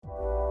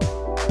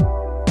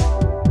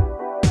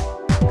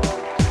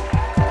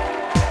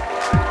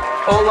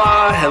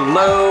hola,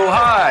 hello,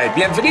 hi,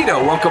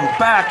 bienvenido, welcome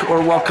back or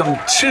welcome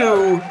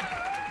to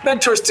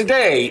Mentors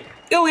Today.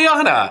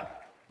 Ileana,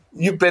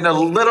 you've been a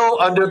little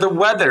under the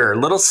weather, a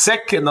little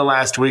sick in the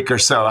last week or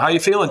so. How are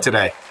you feeling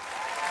today?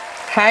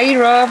 Hi,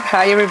 Rob.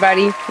 Hi,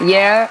 everybody.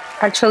 Yeah,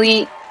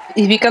 actually,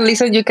 if you can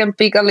listen, you can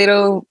pick a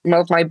little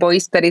of my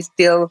voice that is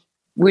still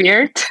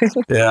weird.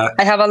 Yeah.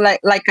 I have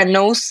like a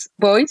nose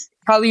voice.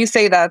 How do you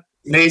say that?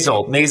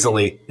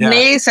 Nasally. Yeah.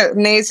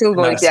 Nasal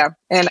voice, Nice. yeah.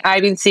 And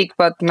I've been sick,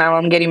 but now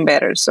I'm getting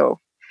better. So,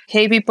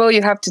 hey, people,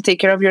 you have to take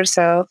care of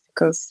yourself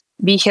because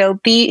be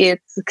healthy.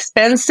 It's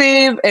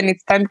expensive and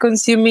it's time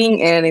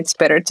consuming, and it's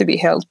better to be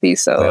healthy.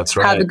 So That's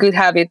right. have good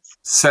habits.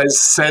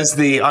 Says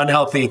the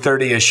unhealthy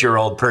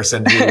 30-ish-year-old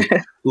person who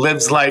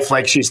lives life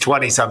like she's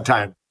 20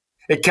 sometime.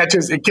 It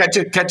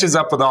catches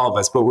up with all of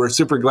us, but we're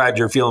super glad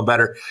you're feeling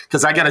better.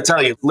 Because I got to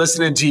tell you,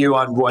 listening to you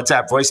on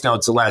WhatsApp voice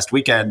notes the last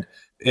weekend,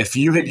 if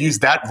you had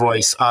used that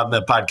voice on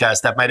the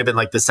podcast, that might have been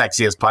like the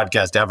sexiest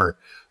podcast ever.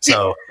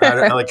 So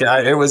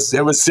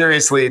it was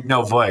seriously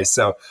no voice.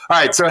 So, all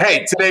right. So,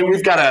 hey, today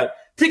we've got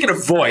speaking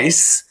of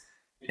voice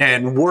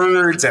and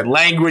words and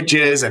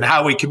languages and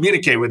how we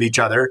communicate with each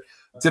other,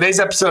 today's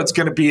episode is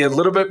going to be a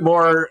little bit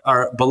more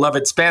our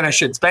beloved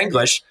Spanish and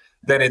Spanglish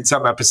than in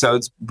some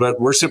episodes, but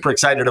we're super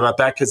excited about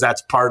that because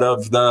that's part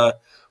of the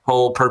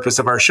whole purpose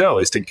of our show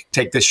is to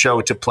take this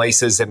show to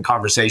places and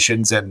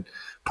conversations and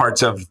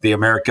parts of the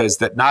Americas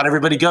that not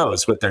everybody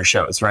goes with their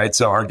shows, right?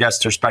 So our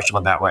guests are special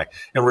in that way.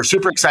 And we're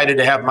super excited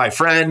to have my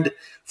friend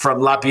from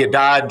La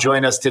Piedad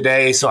join us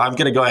today. So I'm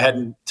going to go ahead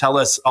and tell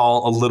us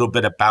all a little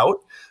bit about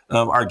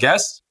our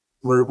guests.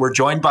 We're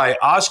joined by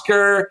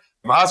Oscar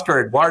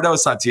Eduardo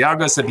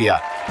Santiago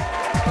Sevilla.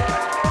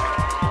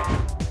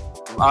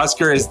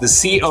 Oscar is the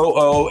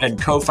COO and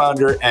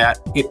co-founder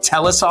at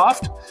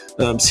Intelisoft,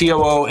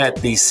 COO at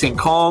the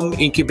Cincom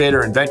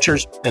Incubator and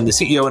Ventures, and the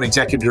CEO and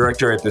executive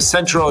director at the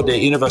Centro de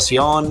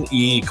Innovación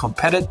y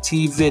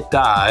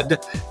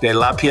Competitividad de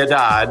La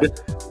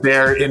Piedad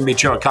there in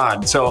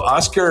Michoacán. So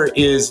Oscar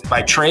is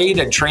by trade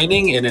and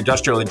training an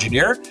industrial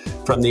engineer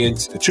from the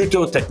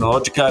Instituto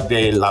Tecnológico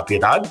de La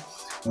Piedad,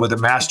 with a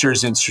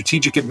master's in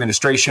strategic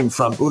administration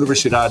from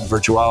Universidad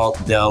Virtual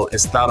del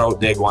Estado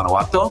de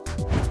Guanajuato.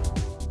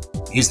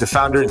 He's the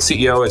founder and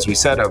CEO, as we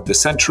said, of the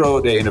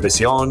Centro de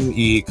Innovación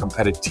y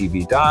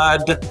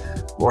Competitividad,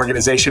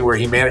 organization where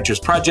he manages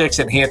projects,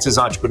 enhances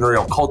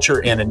entrepreneurial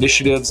culture and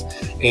initiatives,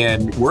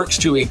 and works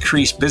to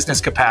increase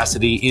business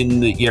capacity in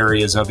the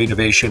areas of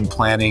innovation,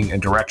 planning,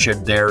 and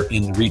direction there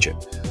in the region.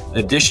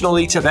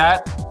 Additionally to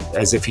that,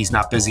 as if he's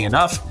not busy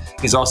enough,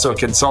 he's also a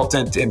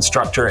consultant,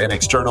 instructor, and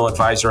external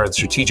advisor on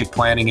strategic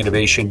planning,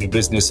 innovation, new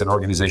business, and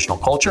organizational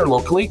culture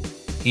locally.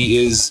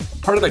 He is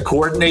part of the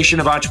coordination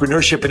of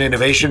entrepreneurship and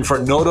innovation for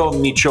Nodo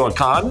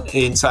Michoacán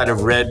inside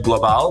of Red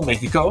Global,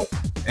 Mexico,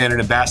 and an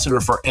ambassador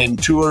for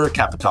Entour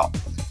Capital.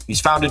 He's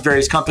founded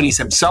various companies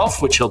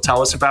himself, which he'll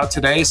tell us about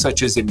today,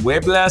 such as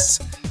Inmuebles,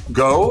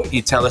 Go,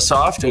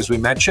 Intelisoft, as we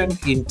mentioned,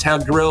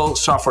 Integral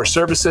Software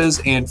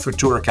Services, and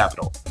Futura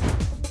Capital.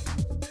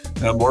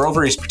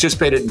 Moreover, he's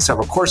participated in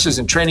several courses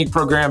and training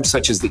programs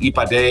such as the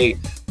IPADE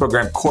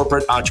program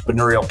Corporate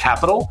Entrepreneurial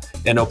Capital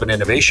and Open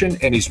Innovation,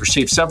 and he's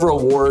received several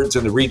awards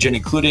in the region,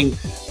 including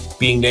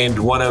being named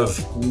one of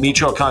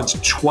Michoacán's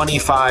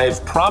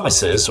 25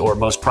 promises, or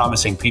most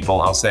promising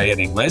people, I'll say in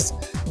English,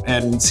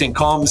 and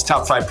Cincom's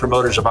top 5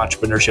 promoters of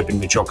entrepreneurship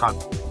in Michoacán.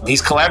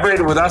 He's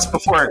collaborated with us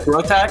before at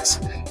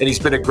GrowthX, and he's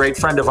been a great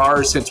friend of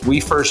ours since we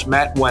first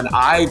met when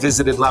I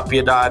visited La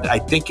Piedad. I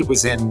think it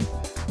was in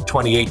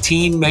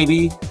 2018,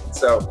 maybe.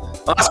 So,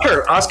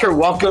 Oscar,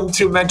 welcome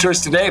to Mentors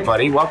Today,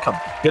 buddy. Welcome.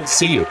 Good to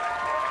see you.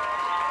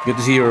 Good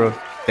to see you, Rob.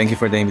 Thank you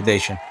for the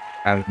invitation.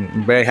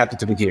 I'm very happy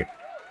to be here.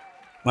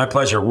 My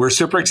pleasure. We're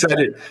super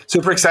excited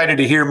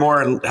to hear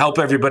more and help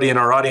everybody in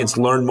our audience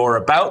learn more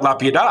about La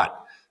Piedad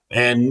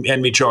and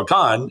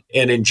Michoacán,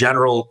 and in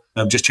general,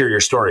 just hear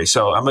your story.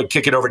 So I'm going to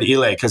kick it over to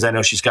Ile because I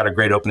know she's got a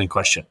great opening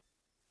question.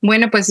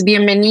 Bueno, pues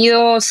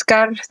bienvenido,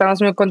 Oscar.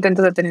 Estamos muy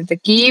contentos de tenerte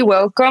aquí.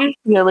 Welcome.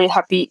 We're really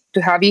happy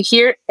to have you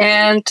here.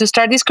 And to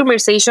start this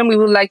conversation, we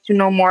would like to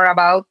know more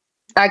about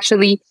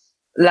actually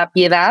La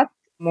Piedad,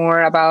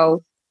 more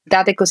about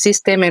that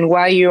ecosystem and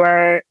why you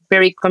are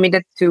very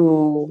committed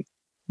to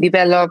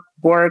develop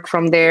work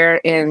from there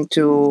and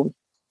to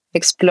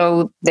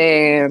explode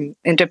the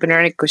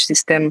entrepreneurial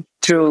ecosystem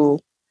through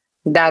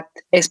that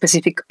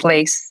specific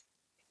place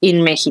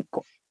in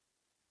Mexico.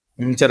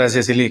 Muchas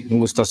gracias, Ili. Un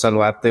gusto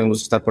saludarte, un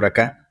gusto estar por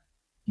acá.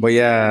 Voy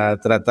a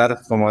tratar,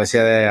 como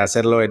decía, de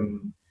hacerlo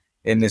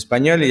en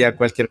español y ya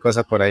cualquier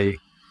cosa por ahí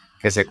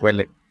que se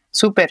cuele.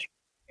 Súper.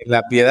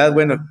 La Piedad,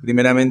 bueno,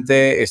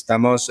 primeramente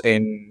estamos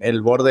en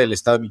el borde del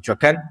estado de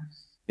Michoacán.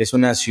 Es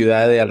una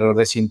ciudad de alrededor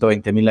de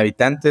 120,000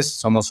 habitantes.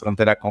 Somos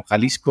frontera con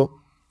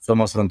Jalisco,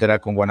 somos frontera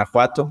con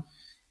Guanajuato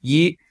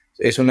y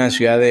es una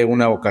ciudad de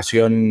una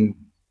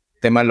vocación,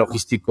 tema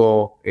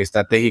logístico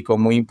estratégico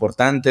muy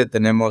importante.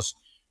 Tenemos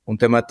un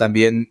tema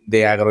también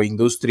de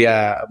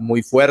agroindustria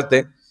muy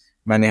fuerte.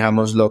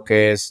 Manejamos lo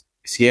que es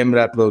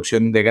siembra,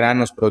 producción de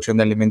granos, producción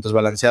de alimentos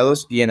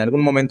balanceados y en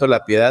algún momento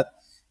La Piedad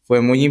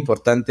fue muy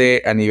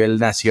importante a nivel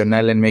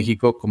nacional en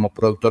México como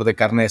productor de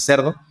carne de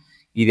cerdo,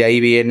 y de ahí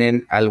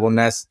vienen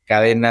algunas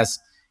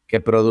cadenas que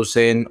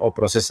producen o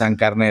procesan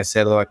carne de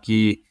cerdo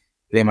aquí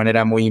de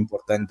manera muy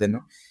importante,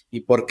 ¿no?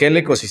 ¿Y por qué el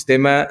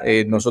ecosistema?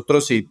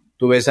 Nosotros, si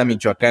tú ves a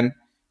Michoacán,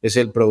 es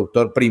el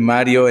productor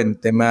primario en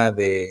tema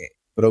de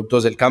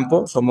productos del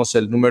campo. Somos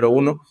el número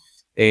 1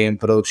 en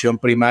producción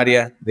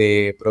primaria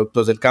de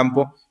productos del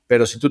campo.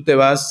 Pero si tú te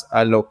vas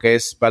a lo que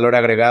es valor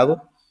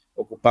agregado,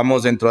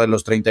 ocupamos dentro de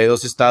los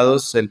 32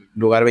 estados el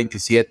lugar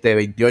 27,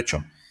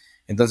 28.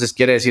 Entonces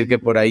quiere decir que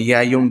por ahí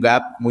hay un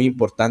gap muy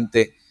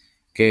importante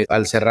que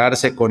al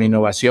cerrarse con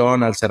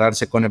innovación, al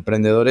cerrarse con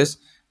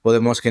emprendedores,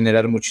 podemos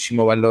generar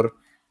muchísimo valor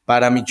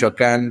para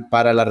Michoacán,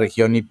 para la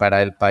región y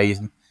para el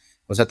país, ¿no?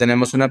 O sea,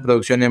 tenemos una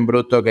producción en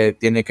bruto que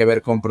tiene que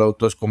ver con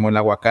productos como el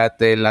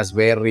aguacate, las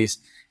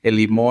berries, el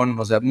limón,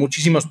 o sea,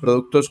 muchísimos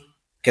productos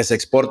que se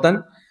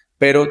exportan,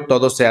 pero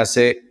todo se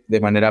hace de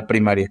manera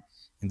primaria.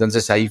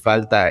 Entonces ahí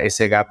falta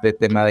ese gap de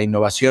tema de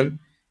innovación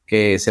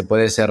que se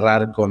puede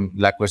cerrar con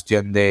la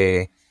cuestión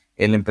de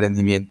el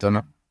emprendimiento,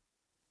 ¿no?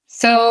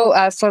 So,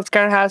 as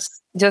Oscar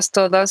has just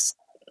told us,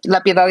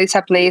 La Piedad is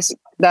a place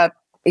that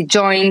it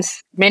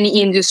joins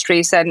many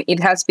industries, and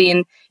it has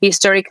been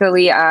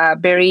historically a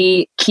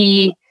very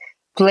key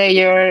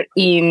player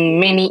in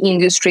many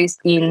industries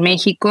in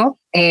Mexico.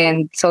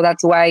 And so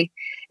that's why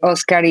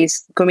Oscar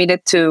is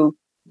committed to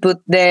put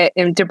the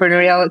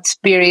entrepreneurial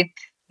spirit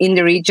in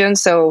the region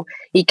so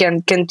it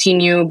can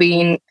continue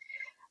being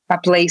a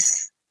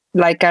place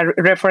like a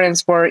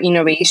reference for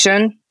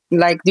innovation,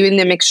 like doing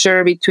the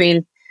mixture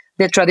between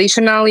the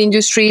traditional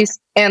industries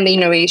and the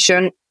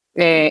innovation.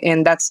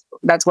 And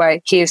that's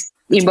why he's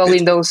involved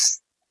in those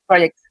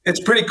projects.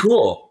 It's pretty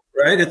cool,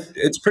 right?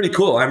 It's pretty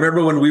cool. I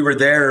remember when we were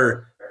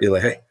there,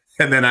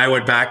 and then I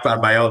went back on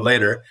my own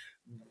later.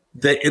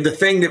 The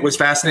thing that was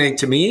fascinating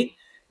to me,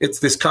 it's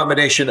this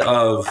combination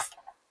of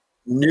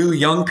new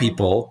young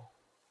people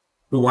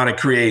who want to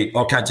create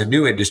all kinds of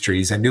new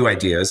industries and new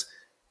ideas,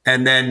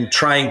 and then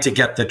trying to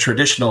get the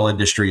traditional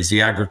industries,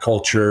 the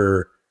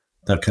agriculture,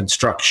 the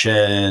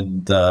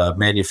construction, the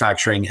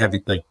manufacturing,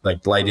 heavy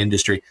like light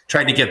industry,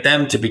 trying to get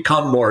them to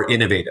become more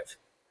innovative,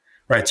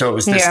 right? So it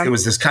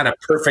was this kind of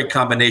perfect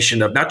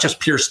combination of not just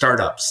pure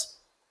startups,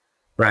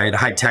 right,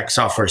 high tech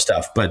software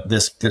stuff, but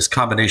this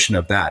combination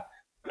of that.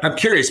 I'm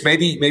curious,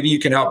 maybe you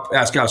can help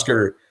ask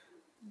Oscar,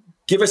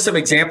 give us some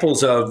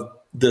examples of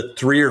the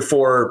 3 or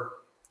 4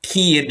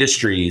 key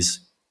industries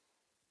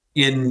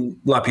in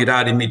La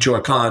Piedad, in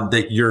Michoacán,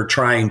 that you're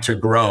trying to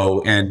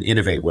grow and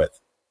innovate with.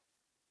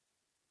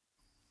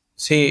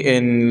 Sí,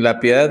 en La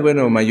Piedad,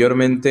 bueno,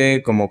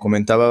 mayormente, como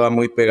comentaba, va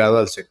muy pegado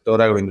al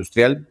sector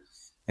agroindustrial.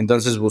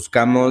 Entonces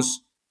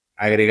buscamos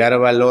agregar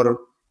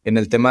valor en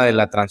el tema de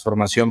la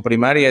transformación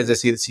primaria, es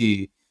decir,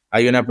 si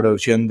hay una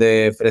producción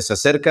de fresa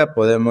cerca,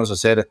 podemos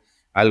hacer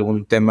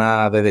algún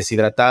tema de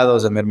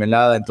deshidratados, de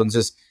mermelada,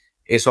 entonces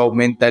eso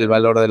aumenta el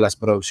valor de las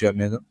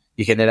producciones, ¿no?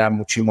 Y genera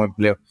muchísimo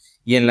empleo.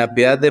 Y en La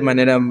Piedad, de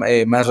manera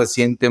más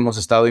reciente, hemos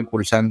estado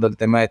impulsando el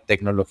tema de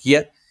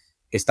tecnología.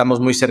 Estamos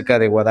muy cerca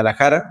de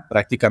Guadalajara,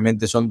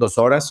 prácticamente son 2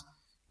 horas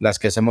las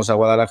que hacemos a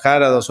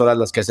Guadalajara, 2 horas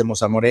las que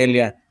hacemos a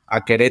Morelia,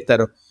 a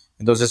Querétaro.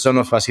 Entonces eso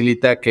nos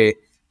facilita que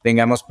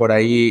tengamos por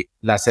ahí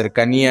la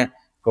cercanía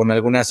con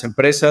algunas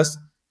empresas,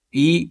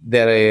 y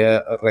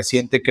de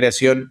reciente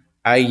creación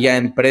hay ya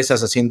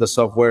empresas haciendo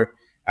software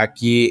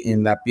aquí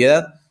en La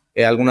Piedad.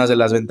 Algunas de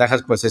las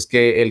ventajas pues es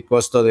que el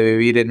costo de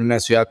vivir en una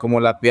ciudad como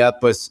La Piedad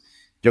pues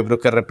yo creo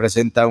que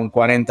representa un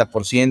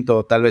 40%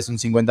 o tal vez un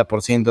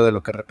 50% de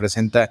lo que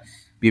representa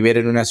vivir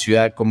en una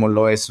ciudad como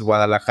lo es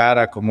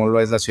Guadalajara, como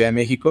lo es la Ciudad de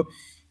México,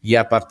 y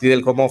a partir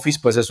del home office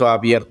pues eso ha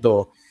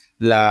abierto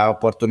la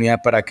oportunidad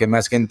para que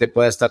más gente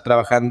pueda estar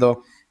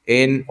trabajando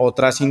en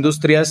otras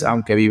industrias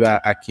aunque viva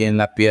aquí en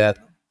La Piedad.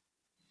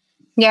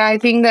 Yeah, I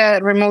think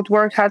that remote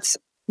work has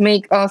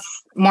made us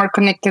more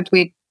connected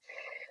with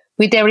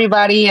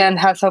everybody and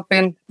has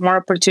opened more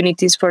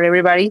opportunities for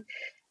everybody.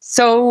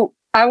 So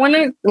I want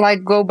to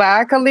go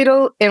back a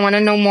little and want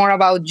to know more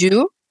about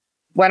you.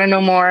 Want to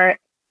know more,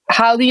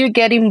 how do you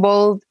get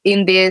involved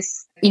in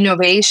this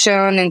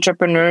innovation,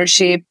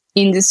 entrepreneurship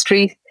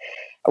industry?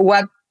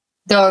 What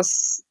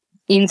does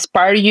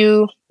inspire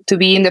you to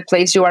be in the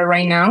place you are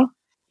right now?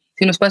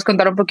 Si nos puedes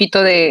contar un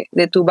poquito de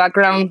tu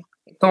background,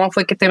 cómo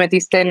fue que te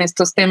metiste en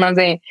estos temas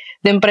de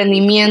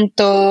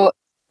emprendimiento.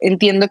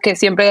 Entiendo que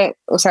siempre,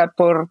 o sea,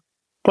 por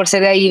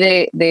ser de ahí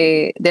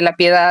de La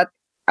Piedad,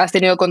 has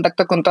tenido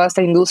contacto con toda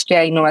esta industria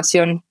de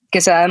innovación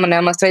que se da de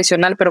manera más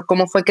tradicional, pero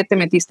 ¿cómo fue que te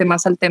metiste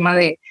más al tema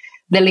de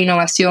la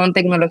innovación,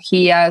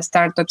 tecnología,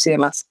 startups y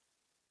demás?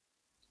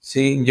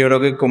 Sí, yo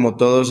creo que como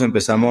todos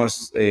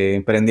empezamos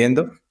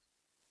emprendiendo.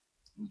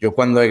 Yo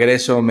cuando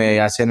egreso me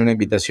hacen una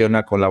invitación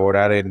a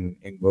colaborar en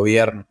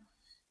gobierno,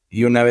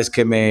 y una vez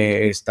que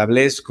me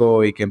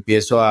establezco y que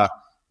empiezo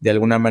a de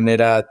alguna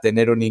manera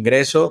tener un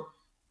ingreso,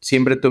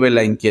 siempre tuve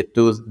la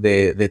inquietud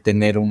de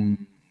tener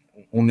un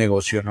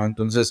negocio, ¿no?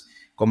 Entonces,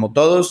 como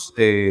todos,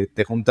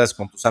 te juntas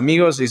con tus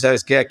amigos y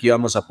 ¿sabes qué? Aquí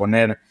vamos a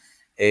poner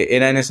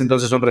Era en ese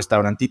entonces un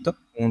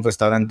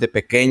restaurante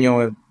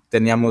pequeño.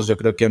 Teníamos yo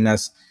creo que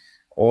unas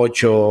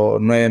 8 o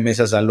 9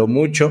 mesas a lo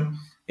mucho.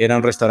 Era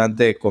un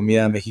restaurante de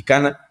comida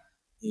mexicana.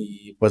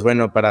 Y pues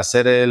bueno, para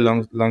hacer el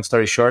long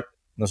story short,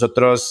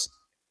 nosotros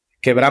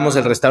quebramos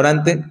el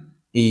restaurante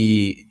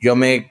y yo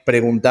me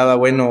preguntaba,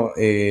 bueno,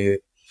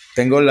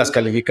 tengo las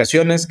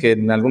calificaciones, que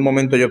en algún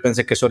momento yo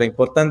pensé que eso era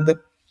importante,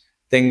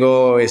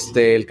 tengo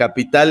el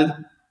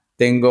capital,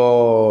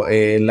 tengo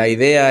la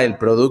idea, el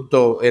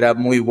producto era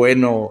muy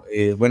bueno,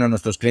 bueno,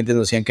 nuestros clientes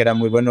nos decían que era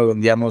muy bueno,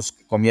 vendíamos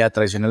comida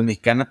tradicional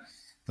mexicana,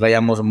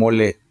 traíamos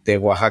mole de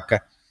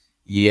Oaxaca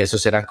y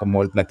esos eran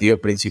como el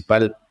platillo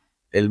principal,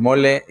 el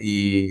mole,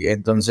 y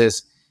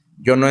entonces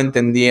yo no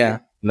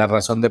entendía la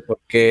razón de por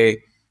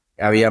qué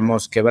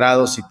habíamos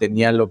quebrado, si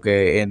tenía lo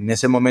que en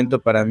ese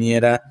momento para mí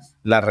era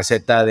la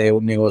receta de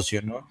un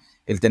negocio, ¿no?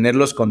 El tener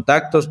los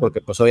contactos,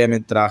 porque pues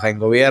obviamente trabaja en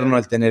gobierno,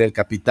 el tener el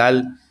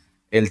capital,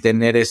 el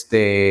tener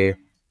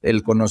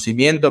el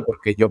conocimiento,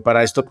 porque yo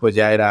para esto pues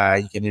ya era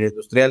ingeniero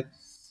industrial.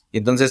 Y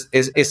entonces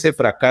ese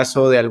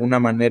fracaso de alguna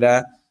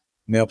manera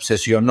me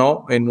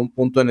obsesionó en un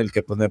punto en el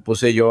que pues me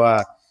puse yo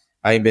a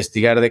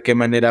investigar de qué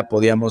manera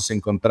podíamos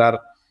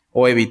encontrar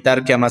o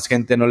evitar que a más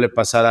gente no le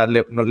pasara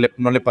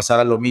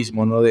lo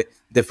mismo, ¿no?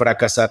 De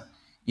fracasar.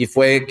 Y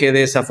fue que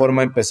de esa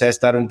forma empecé a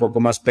estar un poco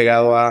más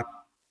pegado a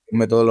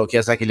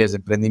metodologías ágiles de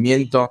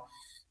emprendimiento,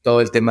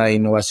 todo el tema de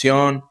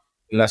innovación,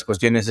 las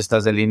cuestiones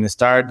estas del Lean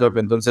Startup.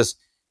 Entonces,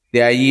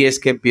 de ahí es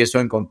que empiezo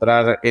a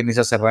encontrar en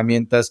esas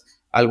herramientas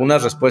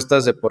algunas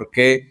respuestas de por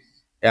qué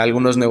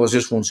algunos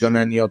negocios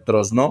funcionan y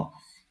otros no.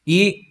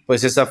 Y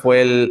pues esa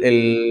fue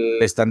el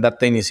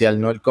estandarte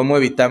inicial, ¿no? El cómo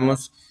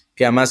evitamos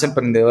que a más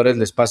emprendedores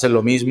les pase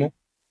lo mismo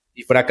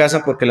y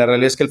fracasan, porque la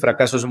realidad es que el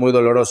fracaso es muy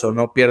doloroso,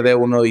 ¿no? Pierde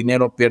uno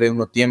dinero, pierde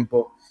uno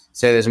tiempo,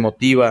 se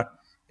desmotiva.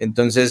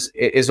 Entonces,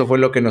 eso fue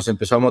lo que nos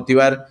empezó a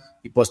motivar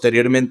y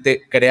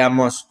posteriormente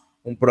creamos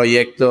un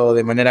proyecto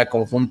de manera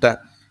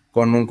conjunta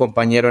con un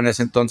compañero en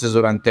ese entonces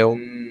durante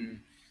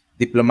un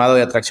diplomado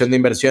de atracción de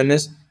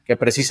inversiones que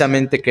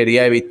precisamente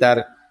quería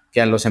evitar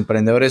que a los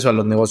emprendedores o a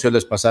los negocios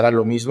les pasara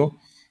lo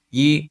mismo.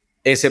 Y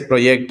ese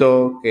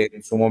proyecto, que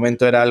en su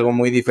momento era algo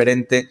muy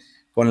diferente,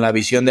 con la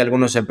visión de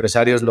algunos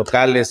empresarios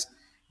locales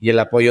y el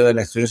apoyo de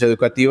las instituciones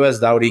educativas,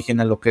 da origen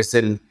a lo que es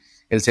el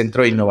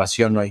Centro de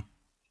Innovación hoy.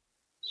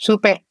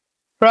 Super.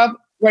 Rob,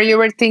 what you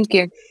were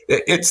thinking?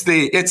 It's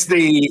the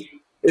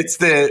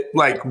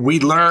like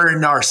we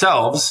learn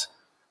ourselves,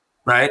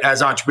 right?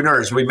 As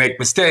entrepreneurs, we make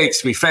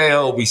mistakes, we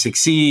fail, we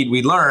succeed,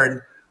 we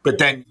learn, but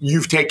then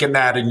you've taken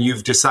that and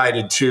you've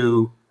decided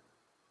to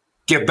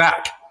give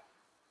back,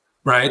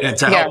 right? And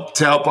to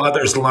help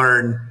others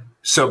learn,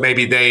 so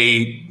maybe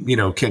they,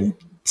 can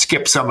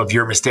skip some of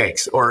your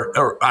mistakes.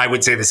 Or I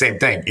would say the same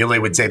thing. Illy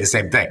would say the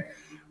same thing,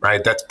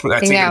 right? That's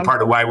even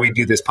part of why we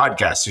do this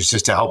podcast, is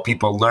just to help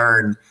people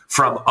learn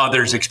from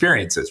others'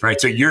 experiences, right?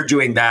 So you're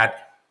doing that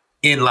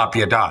in La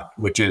Piedad,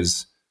 which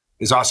is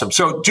awesome.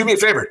 So do me a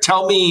favor,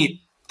 tell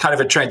me kind of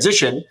a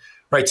transition,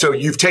 right? So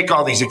you've taken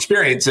all these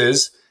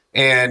experiences,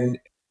 and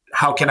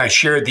how can I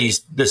share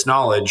this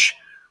knowledge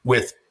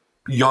with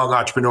young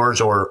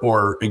entrepreneurs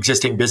or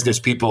existing business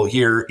people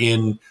here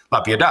in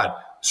La Piedad?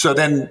 So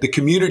then the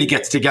community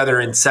gets together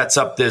and sets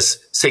up this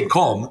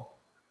Cincom,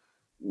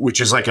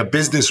 which is like a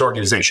business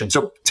organization.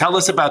 So tell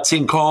us about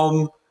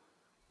Cincom.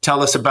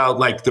 Tell us about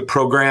like the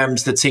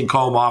programs that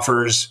Cincom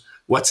offers.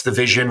 What's the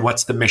vision?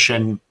 What's the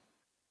mission?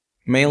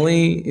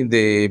 Mainly,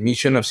 the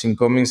mission of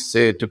Cincom is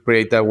to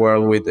create a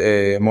world with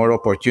more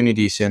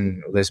opportunities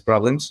and less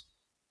problems.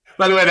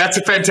 By the way, that's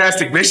a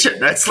fantastic mission.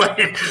 That's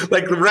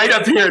like right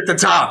up here at the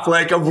top,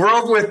 like a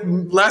world with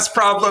less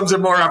problems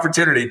and more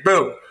opportunity.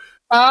 Boom.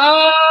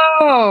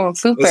 Oh,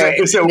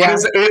 super. So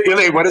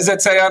what does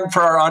that say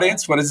for our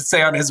audience? What does it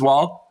say on his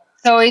wall?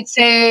 So it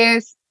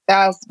says,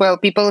 well,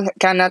 people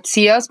cannot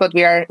see us, but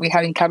we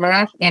having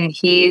cameras, and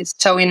he's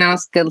showing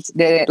us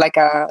the like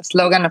a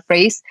slogan, a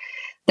phrase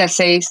that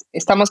says,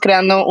 estamos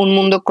creando un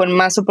mundo con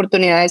más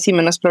oportunidades y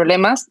menos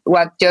problemas.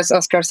 What just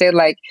Oscar said,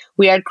 like,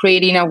 we are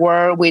creating a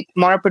world with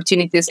more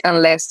opportunities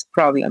and less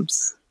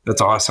problems. That's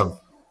awesome.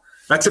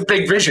 That's a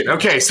big vision.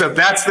 Okay, so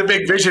that's the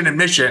big vision and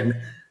mission.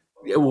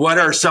 What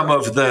are some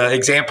of the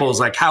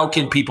examples? Like, how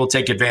can people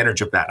take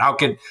advantage of that?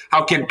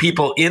 How can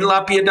people in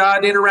La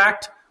Piedad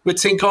interact with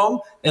Cincom?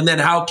 And then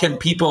how can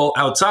people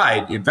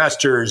outside,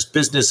 investors,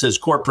 businesses,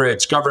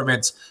 corporates,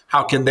 governments,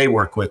 how can they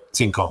work with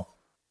Cincom?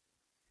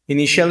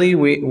 Initially,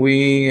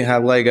 we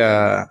have like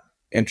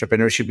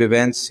entrepreneurship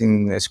events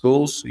in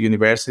schools,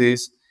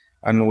 universities,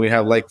 and we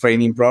have like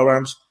training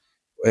programs.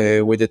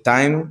 With the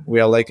time, we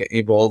are like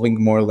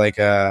evolving more like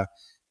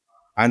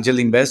angel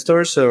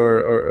investors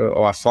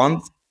or a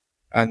fund.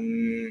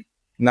 And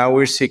now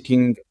we're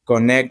seeking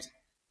connect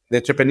the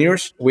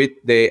entrepreneurs with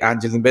the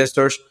angel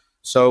investors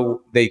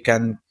so they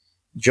can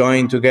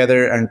join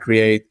together and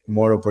create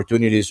more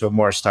opportunities or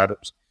more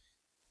startups.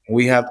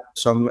 We have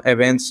some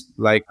events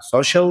like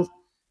social,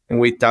 and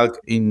we talk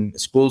in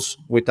schools,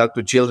 we talk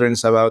to children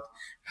about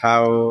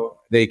how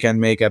they can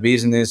make a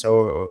business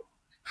or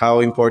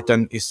how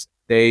important is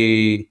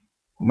they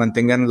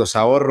mantengan los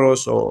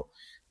ahorros o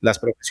las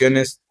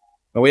profesiones.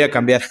 Me voy a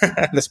cambiar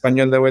al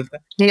español de vuelta.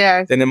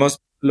 Yeah.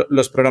 Tenemos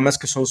los programas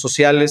que son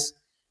sociales,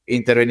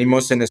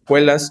 intervenimos en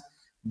escuelas.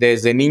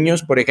 Desde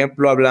niños, por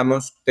ejemplo,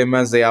 hablamos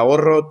temas de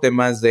ahorro,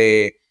 temas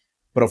de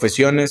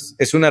profesiones.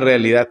 Es una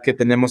realidad que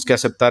tenemos que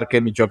aceptar que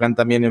Michoacán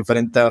también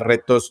enfrenta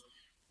retos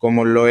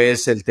como lo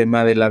es el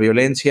tema de la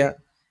violencia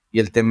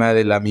y el tema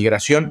de la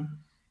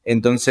migración.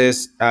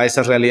 Entonces, a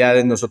esas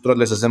realidades nosotros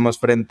les hacemos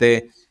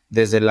frente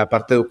desde la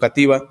parte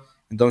educativa.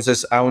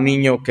 Entonces, a un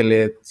niño que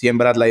le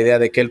siembras la idea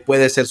de que él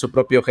puede ser su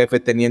propio jefe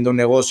teniendo un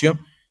negocio,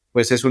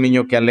 pues es un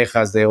niño que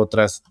alejas de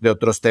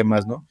otros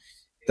temas, ¿no?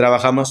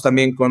 Trabajamos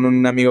también con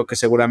un amigo que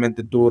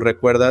seguramente tú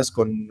recuerdas,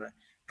 con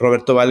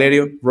Roberto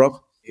Valerio,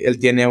 Rob. Él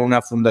tiene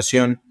una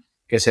fundación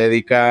que se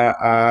dedica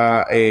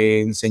a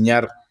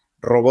enseñar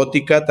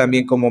robótica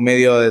también como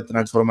medio de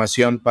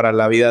transformación para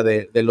la vida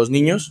de los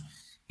niños,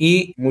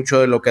 y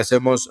mucho de lo que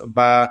hacemos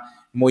va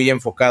muy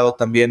enfocado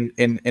también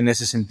en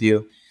ese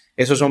sentido.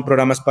 Esos son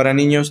programas para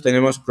niños.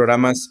 Tenemos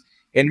programas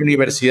en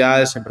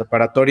universidades, en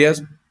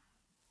preparatorias,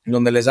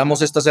 donde les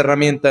damos estas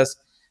herramientas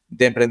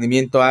de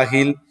emprendimiento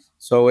ágil,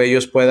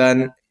 ellos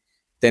puedan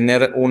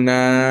tener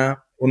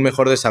un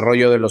mejor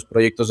desarrollo de los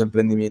proyectos de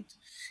emprendimiento.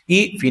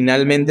 Y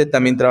finalmente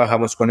también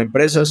trabajamos con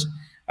empresas.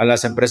 A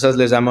las empresas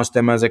les damos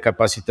temas de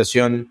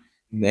capacitación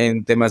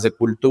en temas de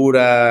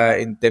cultura,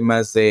 en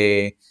temas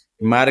de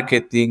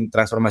marketing,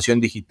 transformación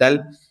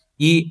digital,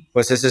 y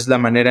pues esa es la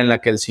manera en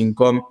la que el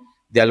Cincom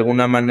de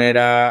alguna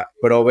manera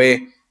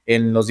provee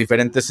en los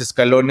diferentes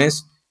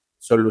escalones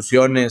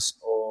soluciones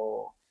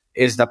o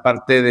esta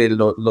parte de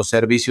los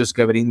servicios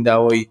que brinda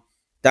hoy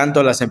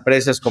tanto a las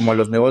empresas como a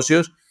los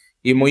negocios.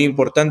 Y muy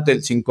importante,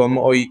 el Cincom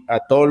hoy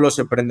a todos los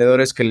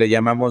emprendedores que le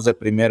llamamos de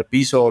primer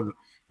piso,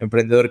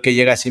 emprendedor que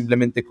llega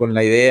simplemente con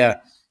la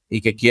idea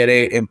y que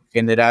quiere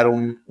generar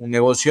un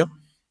negocio,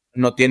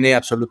 no tiene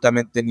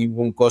absolutamente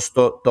ningún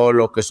costo todo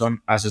lo que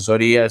son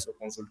asesorías o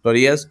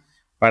consultorías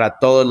para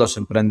todos los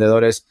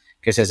emprendedores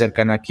que se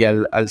acercan aquí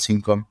al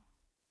Cincom.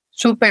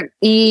 Súper.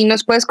 ¿Y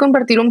nos puedes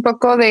compartir un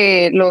poco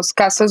de los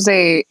casos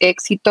de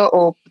éxito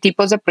o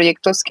tipos de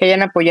proyectos que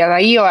hayan apoyado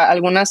ahí, o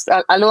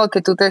algo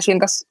que tú te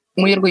sientas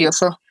muy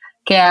orgulloso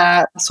que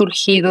ha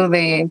surgido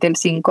del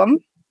Cincom?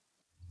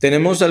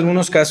 Tenemos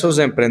algunos casos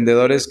de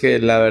emprendedores que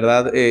la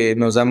verdad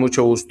nos da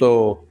mucho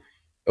gusto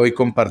hoy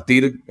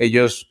compartir.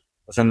 Ellos,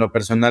 pues en lo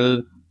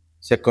personal,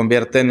 se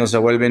convierten o se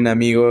vuelven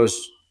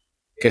amigos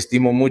que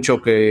estimo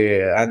mucho,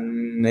 que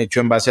han hecho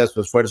en base a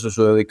su esfuerzo,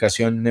 su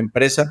dedicación en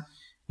empresa.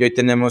 Y hoy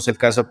tenemos el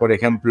caso, por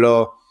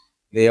ejemplo,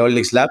 de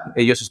Olix Lab.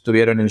 Ellos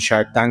estuvieron en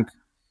Shark Tank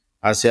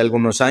hace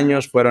algunos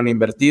años, fueron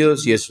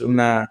invertidos, y es un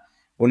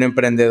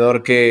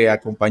emprendedor que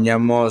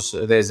acompañamos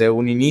desde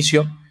un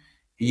inicio.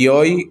 Y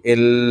hoy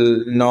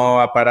él no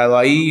ha parado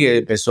ahí,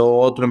 empezó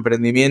otro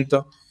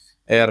emprendimiento.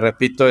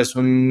 Repito, es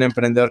un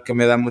emprendedor que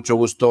me da mucho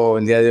gusto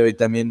el día de hoy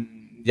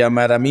también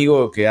llamar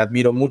amigo, que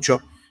admiro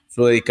mucho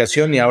su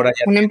dedicación, y ahora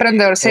ya un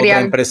emprendedor serial.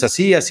 Otra empresa,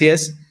 sí, así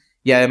es.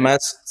 Y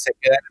además se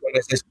queda con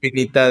esa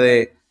espinita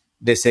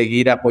de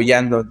seguir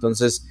apoyando.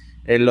 Entonces,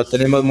 lo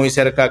tenemos muy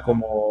cerca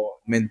como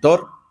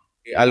mentor.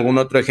 Algún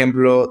otro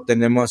ejemplo,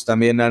 tenemos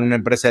también a una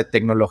empresa de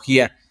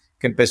tecnología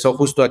que empezó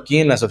justo aquí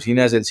en las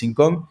oficinas del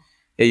Cincom.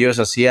 Ellos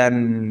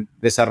hacían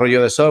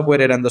desarrollo de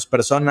software, eran 2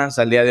 personas,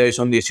 al día de hoy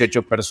son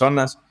 18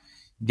 personas,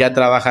 ya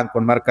trabajan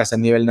con marcas a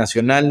nivel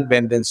nacional,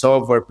 venden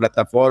software,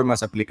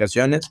 plataformas,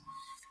 aplicaciones,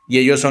 y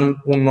ellos son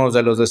unos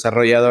de los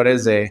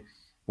desarrolladores de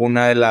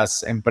una de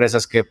las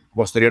empresas que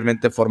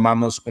posteriormente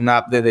formamos una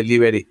app de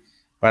delivery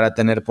para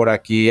tener por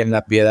aquí en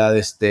La Piedad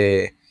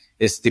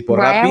es tipo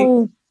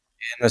Rappi,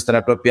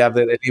 nuestra propia app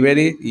de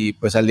delivery, y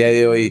pues al día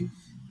de hoy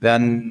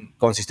dan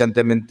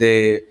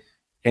consistentemente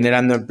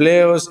generando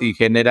empleos y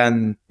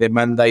generan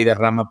demanda y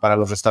derrama para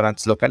los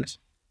restaurantes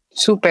locales.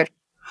 Súper.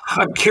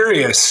 I'm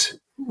curious,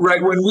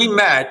 right? When we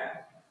met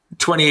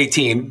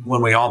 2018,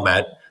 when we all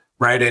met,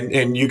 right?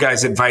 And you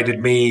guys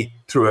invited me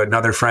through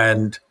another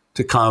friend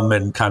to come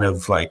and kind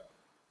of like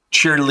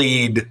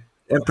cheerlead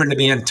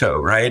emprendimiento,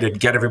 right? And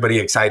get everybody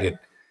excited.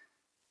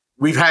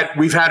 We've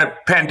had a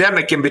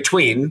pandemic in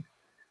between,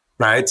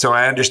 right? So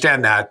I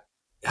understand that.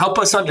 Help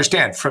us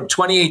understand from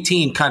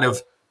 2018, kind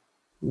of,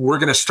 we're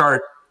going to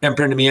start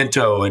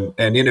emprendimiento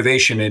and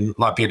innovation in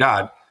La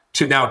Piedad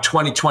to now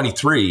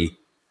 2023.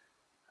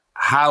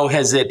 How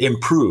has it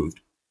improved?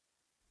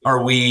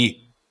 Are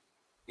we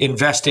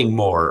investing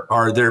more?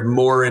 Are there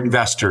more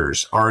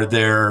investors? Are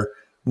there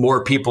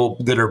more people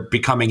that are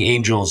becoming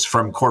angels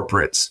from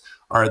corporates?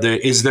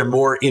 Is there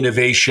more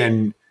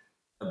innovation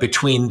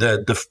between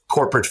the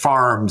corporate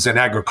farms and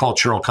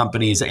agricultural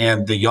companies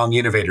and the young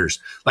innovators?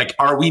 Like,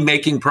 are we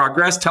making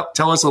progress?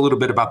 Tell us a little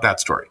bit about that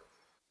story.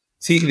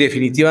 Sí,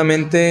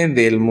 definitivamente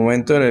del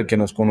momento en el que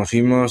nos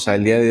conocimos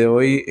al día de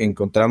hoy,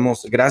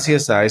 encontramos,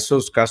 gracias a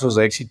esos casos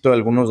de éxito,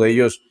 algunos de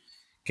ellos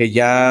que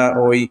ya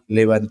hoy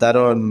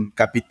levantaron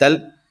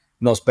capital,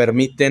 nos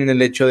permiten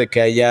el hecho de que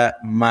haya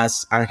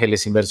más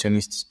ángeles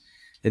inversionistas.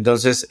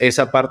 Entonces,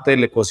 esa parte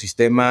del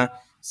ecosistema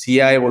sí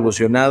ha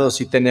evolucionado,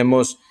 sí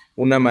tenemos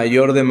una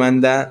mayor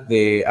demanda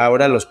de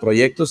ahora los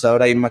proyectos.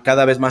 Ahora hay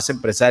cada vez más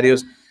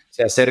empresarios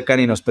se acercan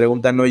y nos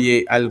preguntan,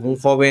 oye, algún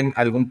joven,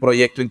 algún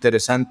proyecto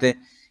interesante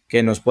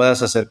que nos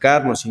puedas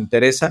acercar, nos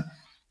interesa.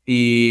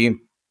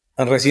 Y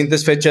en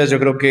recientes fechas yo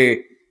creo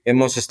que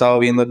hemos estado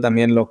viendo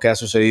también lo que ha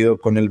sucedido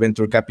con el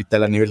Venture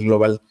Capital a nivel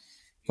global,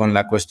 con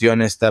la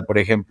cuestión esta, por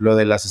ejemplo,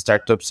 de las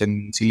startups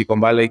en Silicon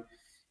Valley,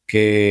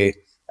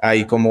 que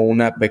hay como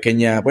una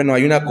pequeña, bueno,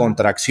 hay una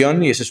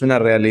contracción y esa es una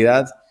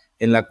realidad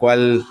en la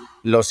cual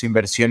los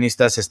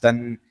inversionistas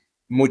están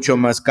mucho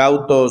más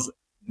cautos,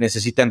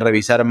 necesitan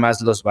revisar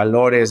más los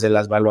valores de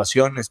las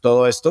valuaciones,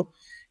 todo esto.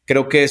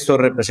 Creo que esto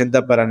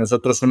representa para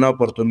nosotros una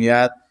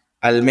oportunidad,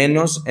 al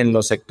menos en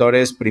los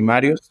sectores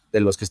primarios de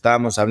los que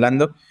estábamos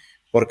hablando,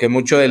 porque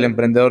mucho del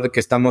emprendedor de que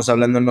estamos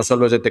hablando no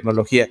solo es de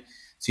tecnología,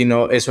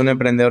 sino es un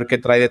emprendedor que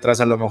trae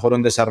detrás a lo mejor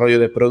un desarrollo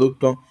de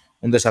producto,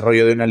 un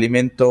desarrollo de un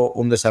alimento,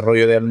 un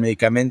desarrollo de un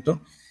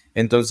medicamento.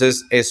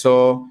 Entonces,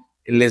 eso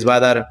les va a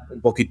dar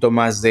un poquito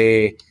más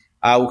de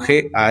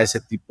auge a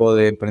ese tipo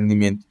de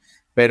emprendimiento.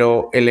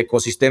 Pero el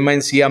ecosistema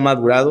en sí ha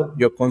madurado.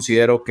 Yo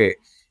considero que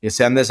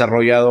se han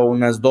desarrollado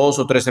unas 2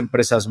 o 3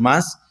 empresas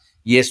más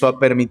y eso ha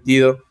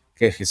permitido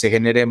que se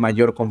genere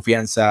mayor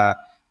confianza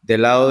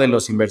del lado de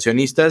los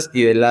inversionistas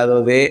y del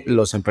lado de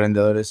los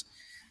emprendedores.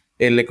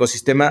 El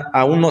ecosistema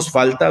aún nos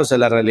falta, o sea,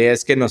 la realidad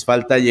es que nos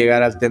falta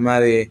llegar al tema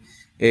de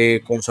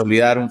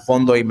consolidar un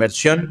fondo de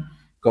inversión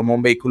como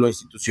un vehículo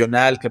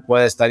institucional que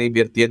pueda estar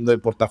invirtiendo en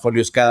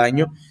portafolios cada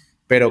año,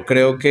 pero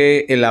creo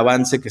que el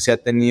avance que se ha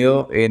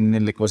tenido en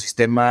el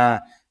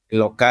ecosistema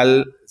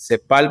local se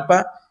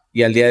palpa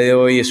y al día de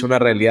hoy es una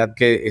realidad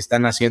que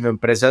están haciendo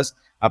empresas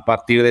a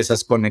partir de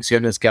esas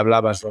conexiones que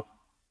hablabas, Rob.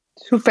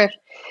 Super.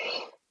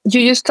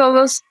 You just told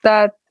us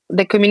that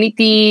the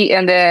community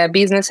and the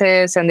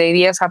businesses and the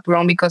ideas have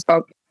grown because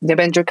of the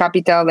venture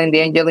capital and the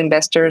angel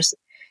investors,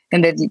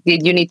 and that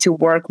you need to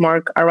work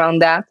more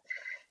around that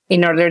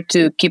in order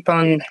to keep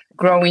on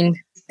growing,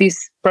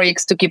 these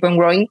projects to keep on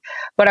growing.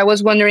 But I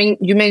was wondering,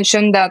 you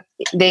mentioned that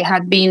they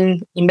had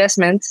been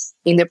investments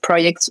in the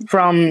projects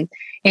from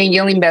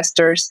angel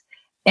investors.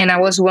 And I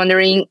was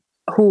wondering,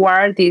 who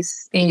are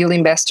these angel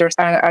investors?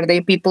 Are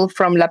they people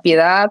from La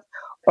Piedad,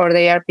 or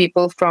they are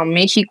people from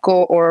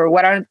Mexico, or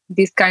what are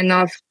these kind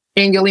of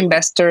angel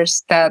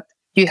investors that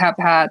you have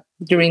had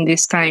during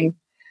this time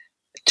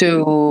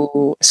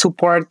to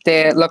support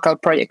the local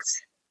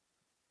projects?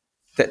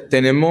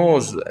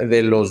 Tenemos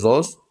de los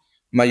dos.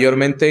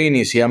 Mayormente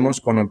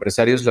iniciamos con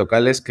empresarios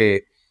locales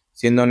que,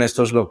 siendo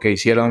honestos, lo que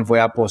hicieron fue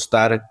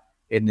apostar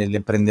en el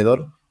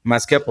emprendedor.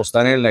 Más que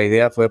apostar en la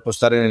idea, fue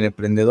apostar en el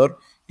emprendedor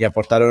y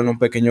aportaron un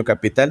pequeño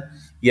capital.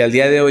 Y al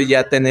día de hoy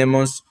ya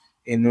tenemos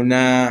en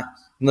una,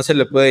 no se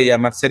le puede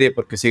llamar serie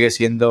porque sigue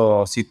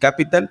siendo seed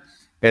capital,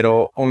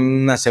 pero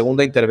una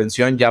segunda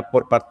intervención ya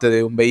por parte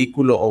de un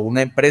vehículo o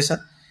una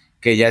empresa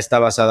que ya está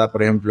basada,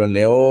 por ejemplo, en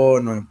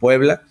León o en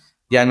Puebla,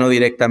 ya no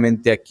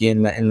directamente aquí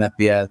en la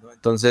Piedad, ¿no?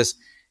 Entonces,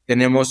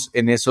 tenemos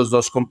en esos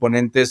dos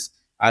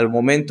componentes al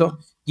momento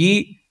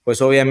y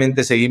pues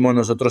obviamente seguimos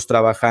nosotros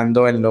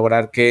trabajando en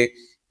lograr que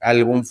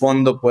algún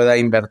fondo pueda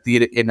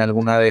invertir en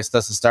alguna de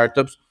estas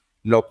startups,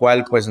 lo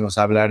cual pues nos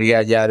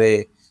hablaría ya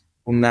de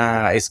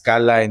una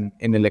escala en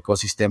el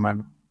ecosistema,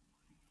 ¿no?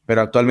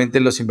 Pero actualmente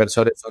los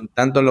inversores son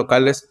tanto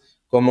locales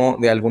como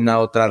de alguna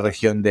otra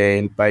región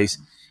del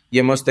país. Y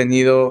hemos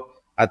tenido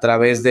a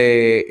través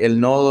del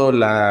nodo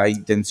la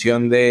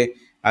intención de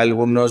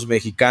algunos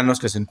mexicanos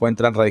que se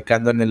encuentran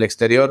radicando en el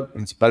exterior,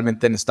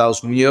 principalmente en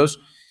Estados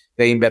Unidos,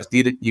 de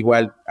invertir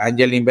igual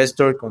angel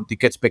investor con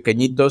tickets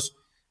pequeñitos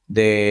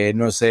de,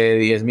 no sé,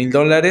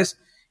 $10,000,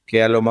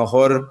 que a lo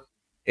mejor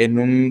en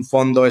un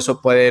fondo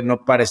eso puede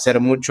no parecer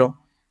mucho,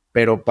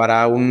 pero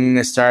para un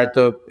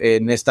startup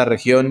en esta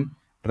región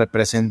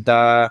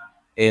representa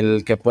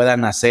el que pueda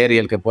nacer y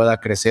el que pueda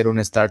crecer un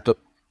startup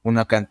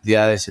una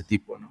cantidad de ese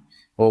tipo, ¿no?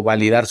 O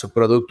validar su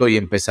producto y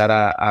empezar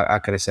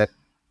a crecer,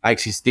 a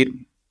existir.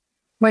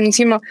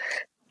 Buenísimo.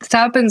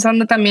 Estaba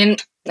pensando también,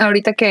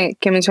 ahorita que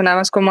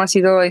mencionabas cómo ha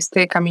sido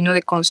este camino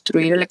de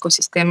construir el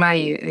ecosistema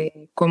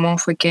y cómo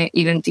fue que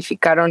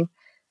identificaron,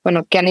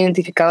 bueno, que han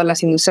identificado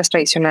las industrias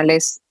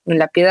tradicionales en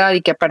La Piedad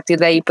y que a partir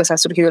de ahí pues ha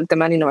surgido el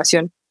tema de la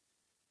innovación.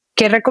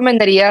 ¿Qué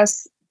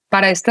recomendarías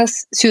para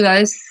estas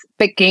ciudades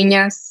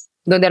pequeñas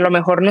donde a lo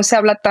mejor no se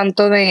habla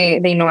tanto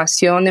de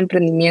innovación, de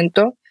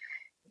emprendimiento,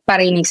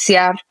 para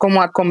iniciar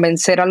como a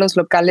convencer a los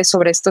locales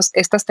sobre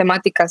estas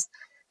temáticas?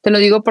 Te lo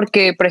digo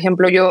porque, por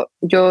ejemplo,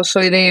 yo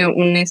soy de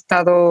un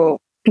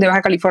estado de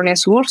Baja California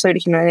Sur, soy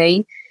originaria de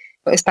ahí,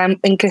 está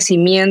en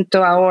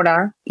crecimiento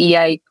ahora y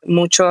hay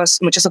muchas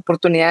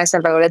oportunidades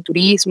alrededor del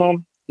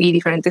turismo y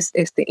diferentes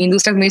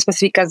industrias muy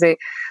específicas de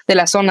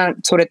la zona,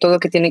 sobre todo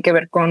que tiene que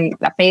ver con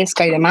la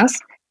pesca y demás.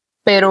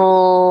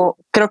 Pero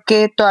creo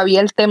que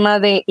todavía el tema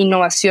de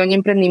innovación y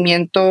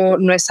emprendimiento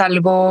no es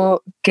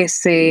algo que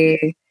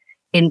se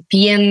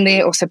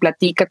entiende o se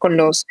platica con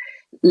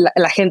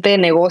la gente de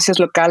negocios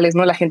locales,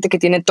 ¿no? La gente que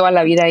tiene toda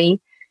la vida ahí,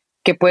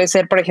 que puede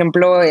ser, por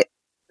ejemplo,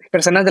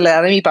 personas de la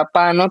edad de mi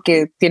papá, ¿no?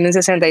 Que tienen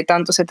 60 y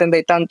tantos, 70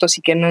 y tantos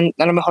y que no,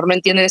 a lo mejor no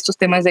entienden estos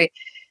temas de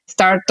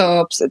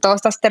startups, todas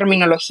estas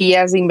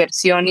terminologías de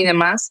inversión y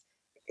demás.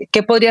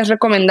 ¿Qué podrías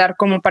recomendar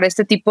como para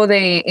este tipo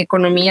de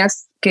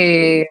economías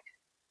que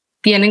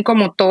tienen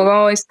como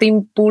todo este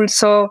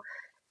impulso,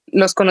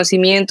 los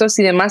conocimientos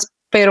y demás,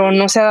 pero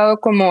no se ha dado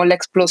como la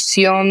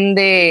explosión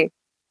de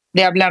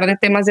hablar de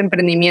temas de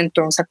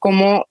emprendimiento? O sea,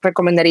 ¿cómo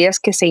recomendarías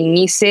que se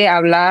inicie a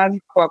hablar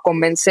o a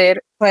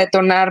convencer, a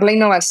detonar la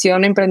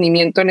innovación,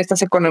 emprendimiento en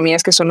estas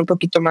economías que son un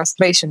poquito más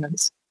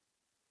tradicionales?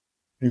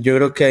 Yo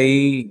creo que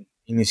ahí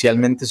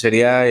inicialmente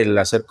sería el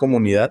hacer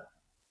comunidad,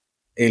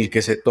 el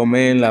que se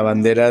tome la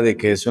bandera de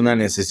que es una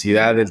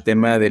necesidad el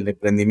tema del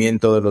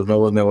emprendimiento, de los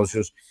nuevos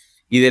negocios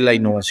y de la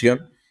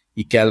innovación,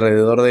 y que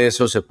alrededor de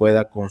eso se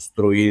pueda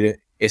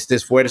construir este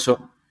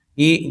esfuerzo.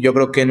 Y yo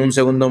creo que en un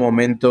segundo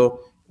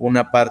momento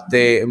una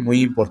parte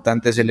muy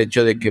importante es el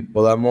hecho de que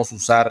podamos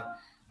usar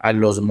a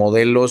los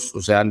modelos,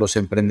 o sea, a los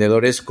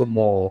emprendedores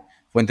como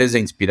fuentes de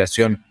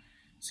inspiración,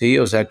 ¿sí?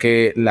 O sea,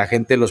 que la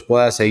gente los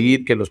pueda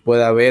seguir, que los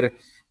pueda ver,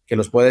 que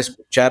los pueda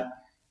escuchar.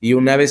 Y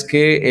una vez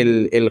que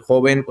el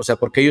joven, o sea,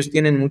 porque ellos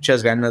tienen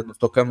muchas ganas, nos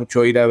toca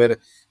mucho ir a ver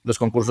los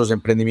concursos de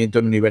emprendimiento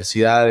en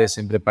universidades,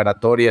 en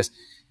preparatorias,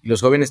 y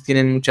los jóvenes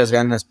tienen muchas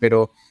ganas,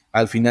 pero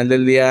al final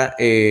del día,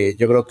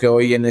 yo creo que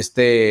hoy en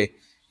este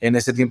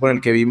tiempo en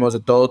el que vivimos de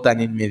todo tan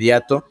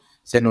inmediato,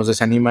 se nos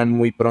desaniman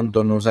muy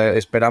pronto, ¿no? O sea,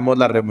 esperamos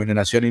la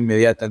remuneración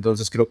inmediata.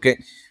 Entonces creo que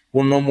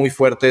uno muy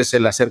fuerte es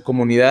el hacer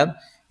comunidad,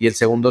 y el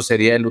segundo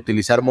sería el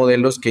utilizar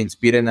modelos que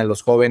inspiren a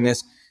los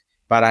jóvenes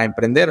para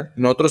emprender.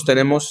 Nosotros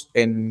tenemos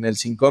en el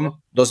Cincom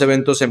 2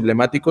 eventos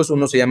emblemáticos.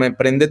 Uno se llama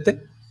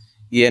Emprendete,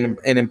 y en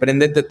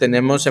Emprendete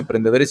tenemos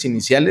emprendedores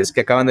iniciales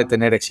que acaban de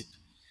tener éxito.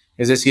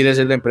 Es decir, es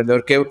el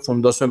emprendedor que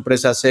fundó su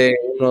empresa hace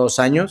 1 o 2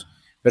 años,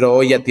 pero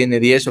hoy ya tiene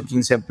 10 o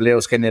 15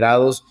 empleos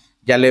generados,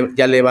 ya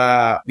le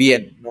va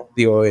bien, ¿no?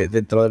 Digo,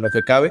 dentro de lo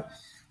que cabe.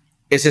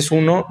 Ese es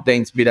uno de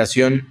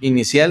inspiración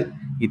inicial,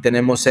 y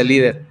tenemos el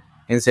líder.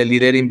 En el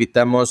líder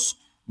invitamos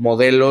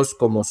modelos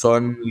como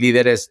son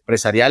líderes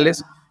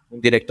empresariales,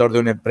 un director de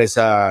una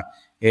empresa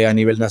a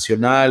nivel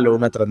nacional o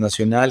una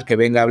transnacional que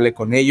venga, hable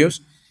con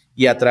ellos,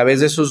 y a través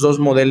de esos 2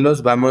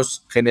 modelos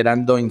vamos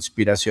generando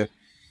inspiración.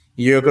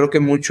 Y yo creo que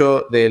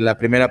mucho de la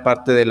primera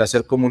parte del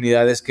hacer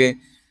comunidad es que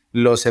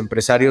los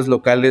empresarios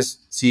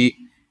locales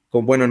sí,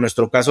 bueno, en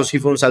nuestro caso sí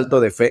fue un salto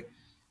de fe.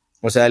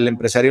 O sea, el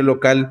empresario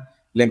local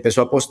le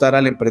empezó a apostar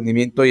al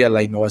emprendimiento y a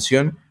la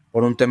innovación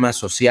por un tema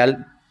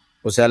social.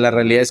 O sea, la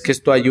realidad es que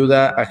esto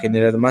ayuda a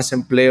generar más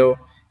empleo,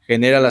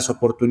 genera las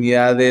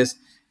oportunidades,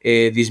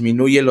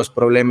 disminuye los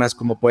problemas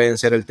como pueden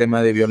ser el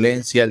tema de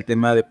violencia, el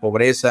tema de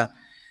pobreza.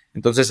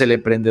 Entonces el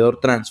emprendedor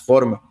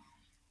transforma,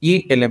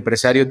 y el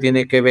empresario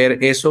tiene que ver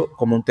eso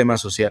como un tema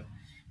social.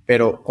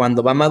 Pero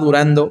cuando va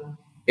madurando,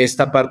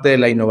 esta parte de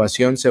la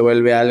innovación se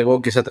vuelve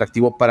algo que es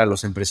atractivo para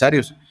los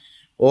empresarios.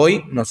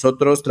 Hoy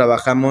nosotros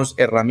trabajamos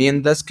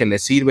herramientas que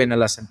les sirven a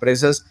las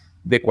empresas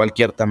de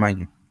cualquier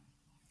tamaño.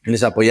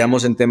 Les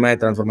apoyamos en tema de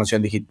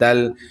transformación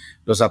digital,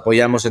 los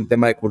apoyamos en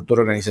tema de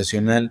cultura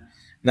organizacional.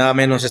 Nada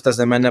menos esta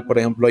semana, por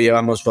ejemplo,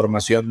 llevamos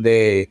formación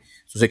de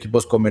sus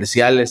equipos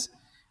comerciales,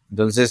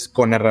 entonces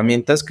con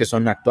herramientas que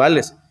son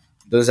actuales.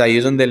 Entonces ahí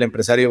es donde el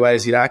empresario va a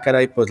decir,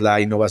 caray, pues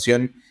la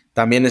innovación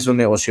también es un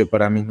negocio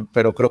para mí, ¿no?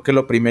 Pero creo que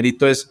lo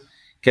primerito es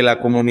que la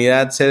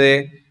comunidad se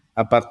dé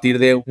a partir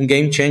de un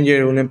game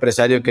changer, un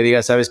empresario que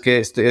diga, sabes que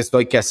esto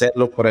hay que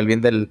hacerlo por el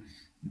bien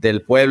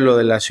del pueblo,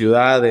 de la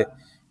ciudad,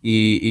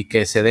 y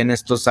que se den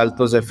estos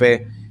saltos de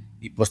fe,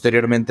 y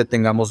posteriormente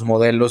tengamos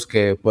modelos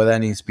que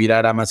puedan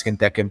inspirar a más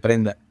gente a que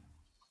emprenda.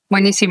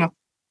 Buenísimo.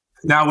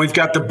 Now we've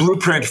got the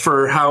blueprint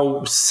for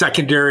how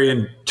secondary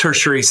and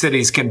tertiary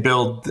cities can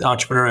build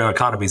entrepreneurial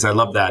economies. I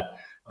love that.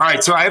 All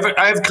right, so I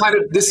have kind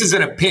of, this is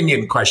an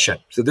opinion question.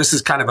 So this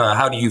is kind of a,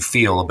 how do you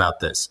feel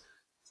about this?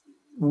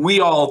 We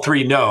all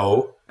three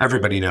know,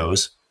 everybody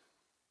knows,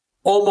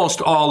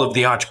 almost all of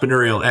the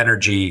entrepreneurial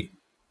energy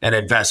and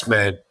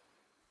investment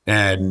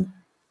and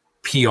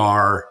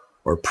PR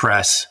or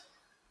press,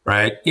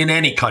 right, in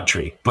any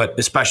country, but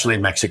especially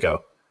in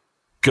Mexico,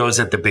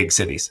 goes at the big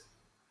cities.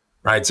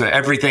 Right. So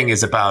everything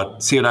is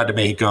about Ciudad de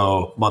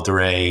Mexico,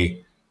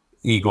 Monterrey,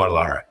 y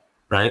Guadalajara.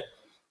 Right.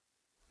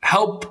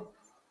 Help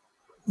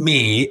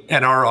me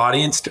and our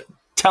audience to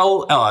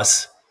tell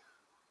us,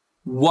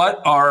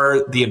 what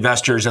are the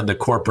investors and the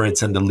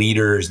corporates and the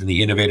leaders and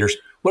the innovators,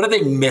 what are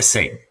they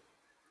missing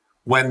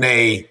when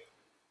they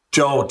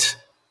don't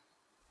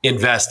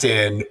invest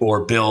in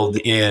or build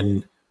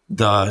in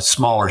the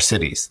smaller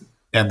cities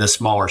and the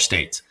smaller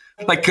states?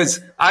 Like, because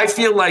I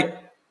feel like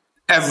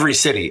every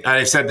city,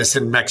 I've said this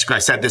in Mexico, I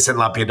said this in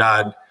La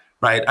Piedad,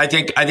 right? I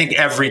think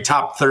every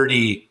top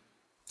 30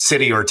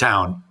 city or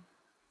town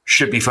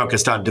should be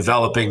focused on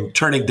developing,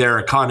 turning their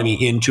economy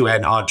into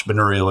an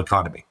entrepreneurial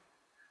economy,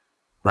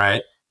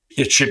 right?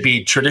 It should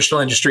be traditional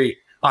industry,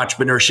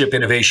 entrepreneurship,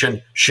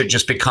 innovation should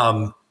just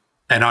become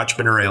an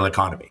entrepreneurial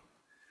economy,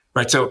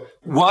 right? So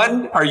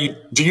one,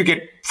 do you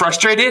get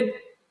frustrated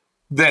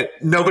that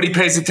nobody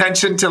pays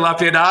attention to La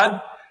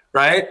Piedad?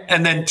 right?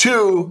 And then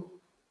two,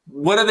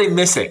 what are they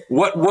missing?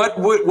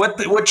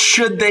 What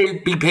should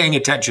they be paying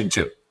attention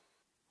to?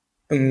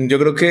 Yo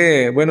creo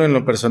que, bueno, en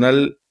lo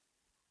personal,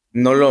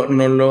 no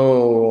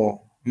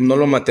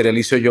lo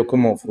materializo yo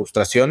como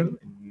frustración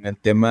en el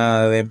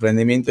tema de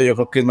emprendimiento. Yo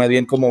creo que es más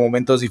bien como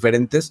momentos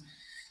diferentes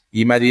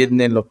y más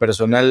bien en lo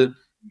personal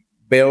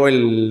veo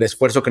el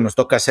esfuerzo que nos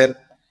toca hacer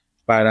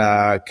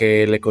para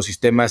que el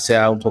ecosistema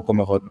sea un poco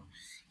mejor, ¿no?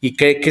 ¿Y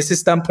qué se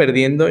están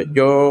perdiendo?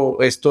 Yo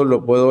esto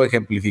lo puedo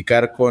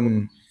ejemplificar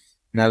con,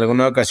 en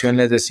alguna ocasión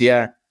les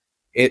decía,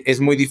 es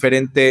muy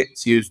diferente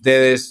si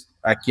ustedes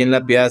aquí en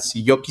La Piedad,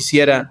 si yo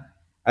quisiera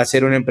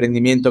hacer un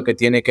emprendimiento que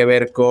tiene que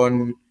ver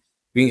con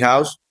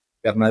greenhouse,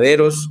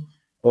 invernaderos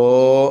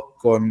o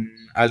con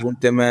algún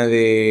tema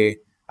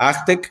de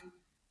agtech,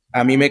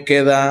 a mí me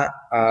queda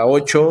a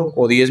 8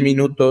 o 10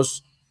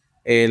 minutos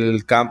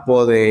el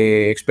campo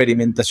de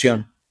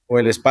experimentación o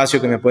el espacio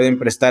que me pueden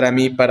prestar a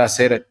mí para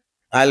hacer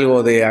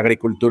algo de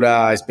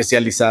agricultura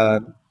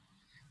especializada.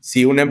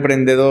 Si un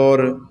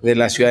emprendedor de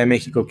la Ciudad de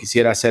México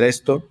quisiera hacer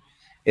esto,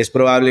 es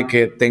probable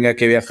que tenga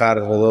que viajar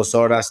 2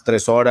 horas,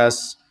 3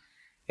 horas.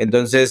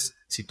 Entonces,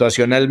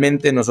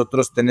 situacionalmente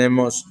nosotros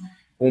tenemos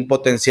un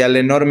potencial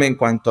enorme en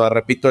cuanto a,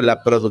 repito,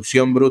 la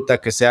producción bruta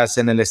que se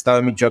hace en el estado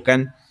de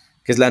Michoacán,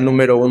 que es la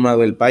número 1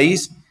 del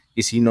país.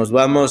 Y si nos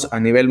vamos a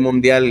nivel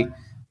mundial,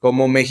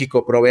 cómo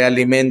México provee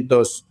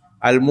alimentos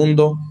al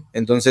mundo,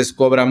 entonces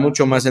cobra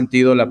mucho más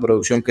sentido la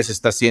producción que se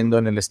está haciendo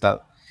en el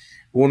estado.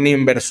 Un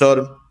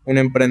inversor, un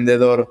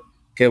emprendedor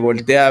que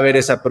voltea a ver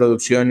esa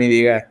producción y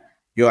diga,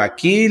 yo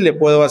aquí le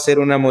puedo hacer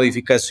una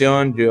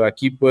modificación, yo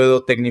aquí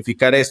puedo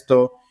tecnificar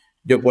esto,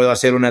 yo puedo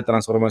hacer una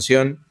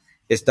transformación.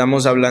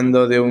 Estamos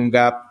hablando de un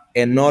gap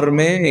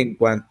enorme en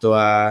cuanto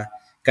a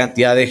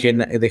cantidad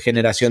de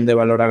generación de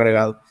valor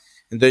agregado.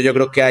 Entonces yo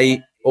creo que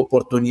hay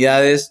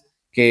oportunidades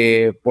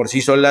que por sí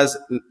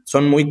solas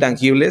son muy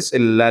tangibles.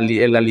 El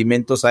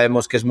alimento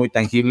sabemos que es muy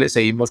tangible,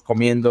 seguimos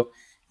comiendo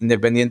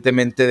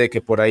independientemente de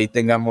que por ahí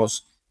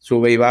tengamos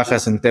sube y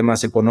bajas en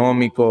temas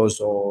económicos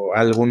o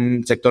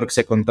algún sector que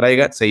se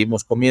contraiga,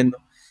 seguimos comiendo.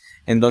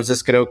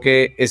 Entonces creo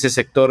que ese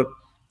sector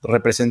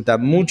representa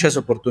muchas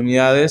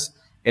oportunidades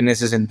en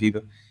ese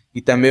sentido.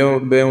 Y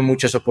también veo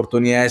muchas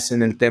oportunidades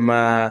en el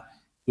tema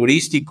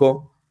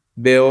turístico.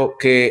 Veo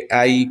que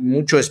hay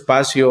mucho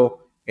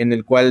espacio en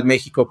el cual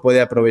México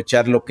puede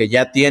aprovechar lo que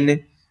ya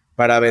tiene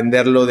para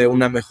venderlo de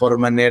una mejor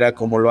manera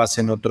como lo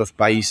hacen otros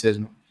países,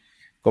 ¿no?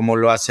 Como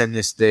lo hacen,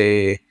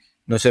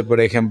 no sé,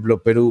 por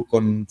ejemplo, Perú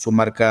con su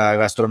marca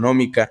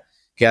gastronómica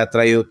que ha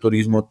traído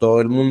turismo a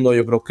todo el mundo.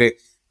 Yo creo que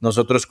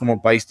nosotros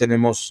como país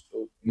tenemos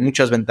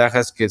muchas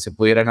ventajas que se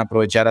pudieran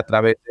aprovechar a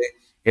través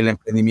del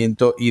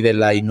emprendimiento y de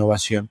la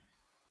innovación.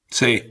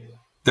 Sí,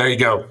 there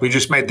you go. We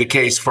just made the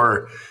case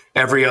for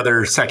every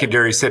other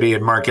secondary city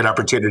and market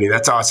opportunity.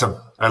 That's awesome.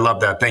 I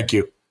love that. Thank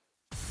you.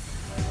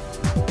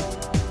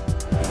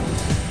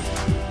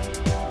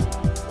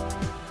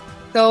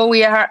 So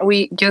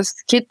we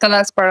just hit the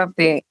last part of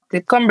the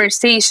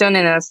conversation,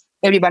 and as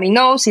everybody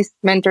knows, it's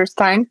mentors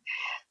time.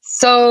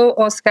 So,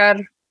 Oscar,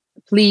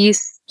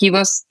 please give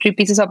us 3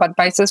 pieces of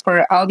advice for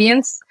our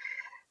audience.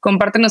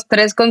 Compártenos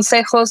 3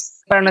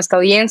 consejos para nuestra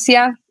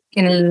audiencia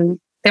en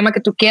el tema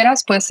que tú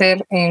quieras. Puede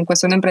ser en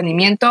cuestión de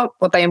emprendimiento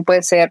o también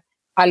puede ser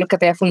algo que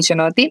te haya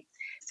funcionado a ti.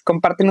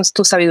 Compártenos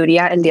tu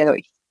sabiduría el día de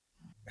hoy.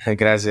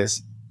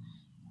 Gracias.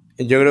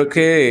 Yo creo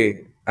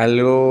que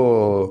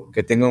algo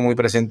que tengo muy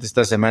presente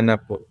esta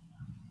semana por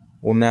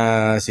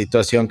una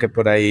situación que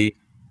por ahí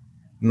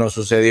nos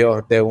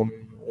sucedió de un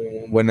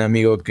buen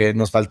amigo que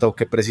nos faltó,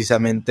 que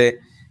precisamente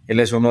él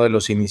es uno de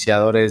los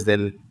iniciadores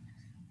del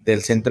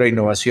Centro de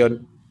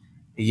Innovación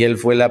y él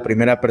fue la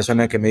primera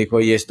persona que me dijo,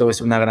 oye, esto es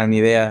una gran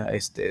idea,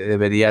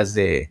 deberías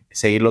de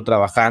seguirlo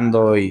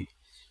trabajando, y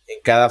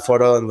en cada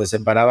foro donde se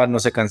paraba no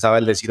se cansaba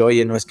el decir,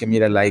 oye, no, es que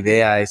mira, la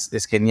idea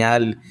es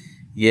genial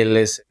y él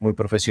es muy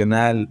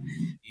profesional.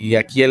 Y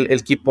aquí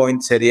el key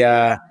point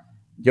sería,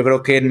 yo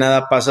creo que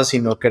nada pasa si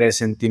no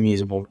crees en ti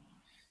mismo.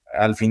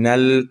 Al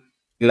final,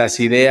 las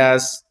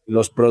ideas,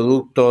 los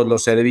productos,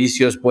 los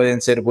servicios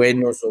pueden ser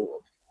buenos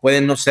o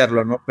pueden no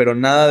serlo, ¿no? Pero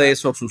nada de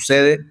eso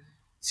sucede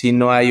si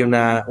no hay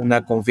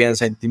una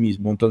confianza en ti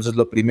mismo. Entonces,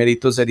 lo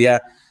primerito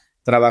sería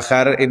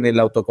trabajar en el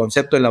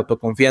autoconcepto, en la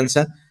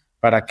autoconfianza,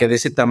 para que de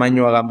ese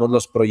tamaño hagamos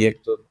los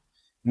proyectos.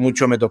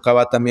 Mucho me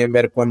tocaba también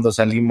ver cuando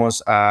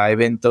salimos a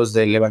eventos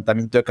de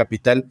levantamiento de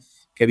capital,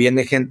 que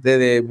viene gente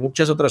de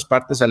muchas otras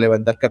partes a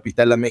levantar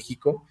capital a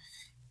México.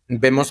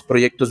 Vemos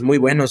proyectos muy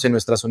buenos en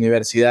nuestras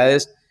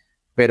universidades,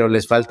 pero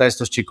les falta a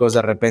estos chicos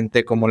de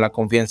repente como la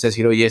confianza de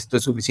decir, oye, esto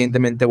es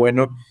suficientemente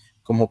bueno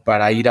como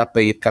para ir a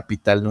pedir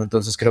capital, ¿no?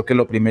 Entonces creo que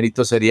lo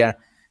primerito sería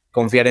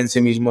confiar en sí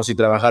mismos y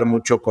trabajar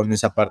mucho con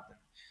esa parte.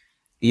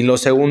 Y lo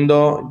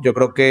segundo, yo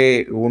creo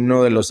que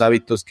uno de los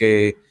hábitos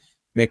que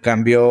me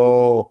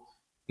cambió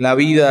la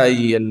vida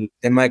y el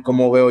tema de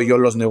cómo veo yo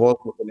los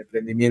negocios, el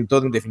emprendimiento,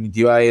 en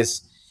definitiva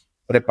es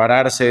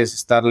prepararse, es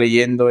estar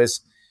leyendo,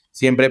 es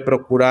siempre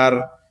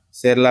procurar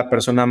ser la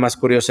persona más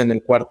curiosa en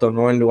el cuarto,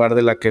 ¿no? En lugar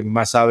de la que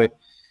más sabe.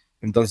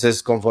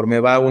 Entonces,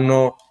 conforme va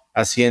uno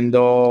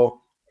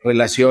haciendo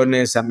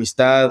relaciones,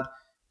 amistad,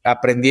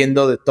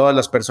 aprendiendo de todas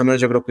las personas.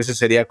 Yo creo que ese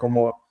sería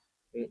como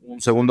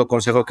un segundo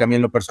consejo que a mí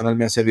en lo personal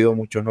me ha servido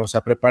mucho, ¿no? O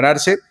sea,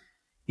 prepararse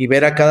y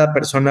ver a cada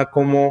persona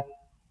como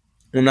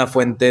una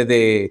fuente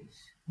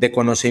de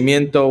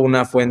conocimiento,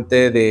 una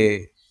fuente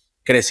de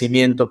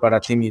crecimiento para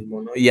ti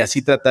mismo, ¿no? Y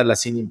así tratarla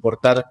sin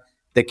importar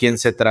de quién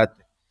se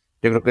trate.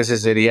 Yo creo que ese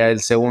sería el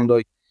segundo.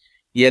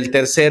 Y el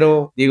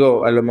tercero,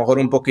 digo, a lo mejor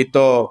un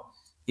poquito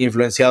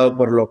influenciado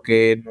por lo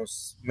que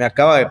me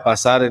acaba de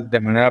pasar de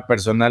manera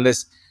personal,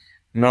 es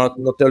no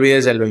te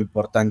olvides de lo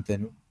importante,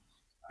 ¿no?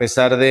 A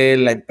pesar de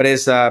la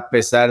empresa, a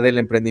pesar del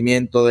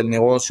emprendimiento, del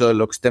negocio, de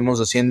lo que estemos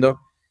haciendo,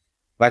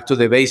 back to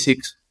the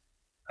basics,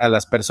 a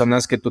las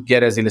personas que tú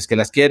quieres, diles que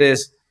las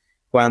quieres.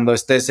 Cuando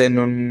estés en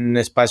un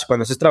espacio,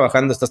 cuando estés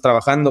trabajando, estás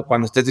trabajando.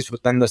 Cuando estés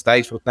disfrutando, estás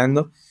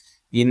disfrutando.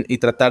 Y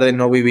tratar de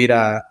no vivir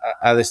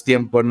a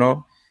destiempo,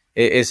 ¿no?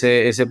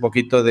 Ese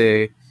poquito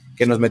de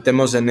que nos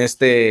metemos en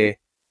este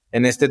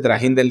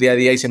trajín del día a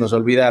día y se nos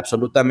olvida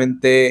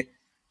absolutamente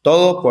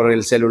todo por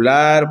el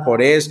celular,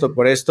 por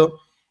esto,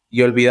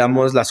 y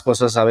olvidamos las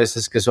cosas a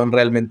veces que son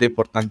realmente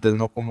importantes,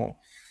 ¿no? Como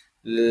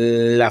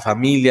la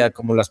familia,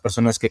 como las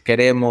personas que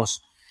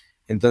queremos.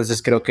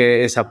 Entonces creo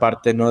que esa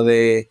parte, ¿no?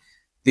 De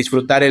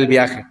disfrutar el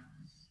viaje.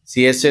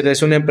 Si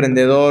eres un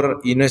emprendedor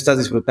y no estás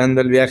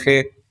disfrutando el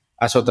viaje,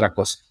 haz otra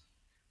cosa,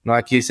 ¿no?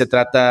 Aquí se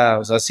trata,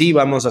 o sea, sí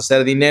vamos a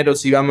hacer dinero,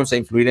 sí vamos a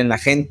influir en la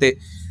gente,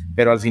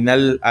 pero al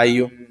final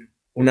hay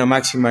una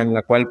máxima en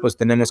la cual pues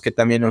tenemos que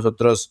también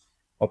nosotros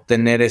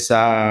obtener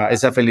esa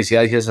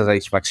felicidad y esa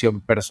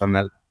satisfacción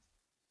personal.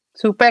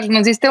 Súper,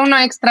 nos diste uno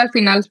extra al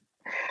final,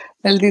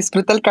 el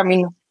disfruta el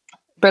camino.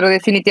 Pero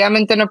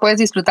definitivamente no puedes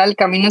disfrutar el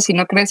camino si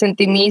no crees en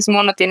ti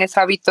mismo, no tienes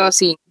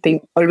hábitos y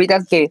te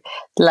olvidas de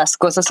las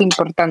cosas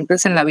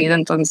importantes en la vida.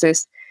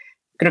 Entonces,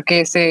 creo que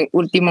ese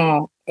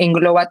último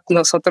engloba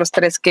los otros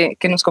tres que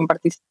nos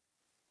compartiste.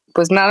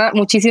 Pues nada,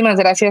 muchísimas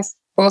gracias,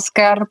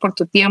 Oscar, por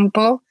tu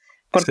tiempo,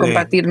 por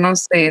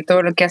compartirnos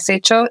todo lo que has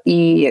hecho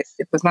y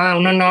pues nada,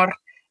 un honor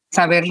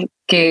saber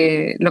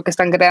que lo que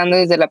están creando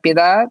desde la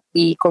Piedad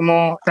y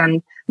cómo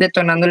están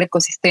detonando el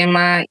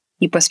ecosistema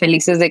y pues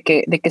felices de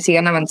que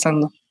sigan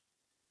avanzando.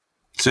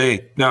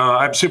 Sí, no,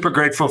 I'm super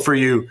grateful for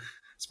you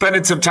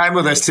spending some time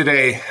with us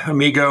today,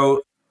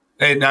 amigo.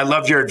 And I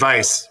love your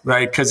advice,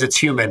 right? Because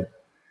it's human.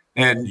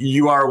 And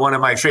you are one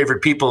of my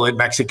favorite people in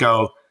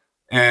Mexico.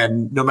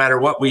 And no matter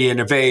what we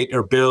innovate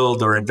or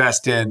build or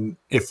invest in,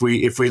 if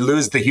we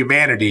lose the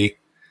humanity,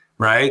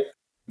 right,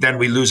 then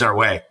we lose our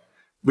way.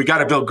 We got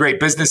to build great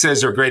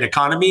businesses or great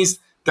economies.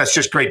 That's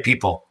just great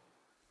people,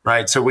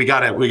 right? So we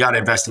gotta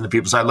invest in the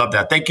people. So I love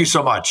that. Thank you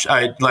so much.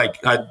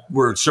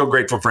 We're so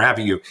grateful for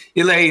having you,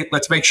 Ile.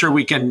 Let's make sure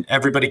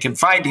everybody can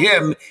find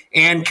him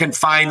and can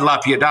find La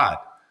Piedad.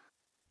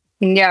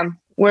 Yeah,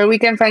 where we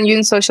can find you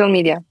in social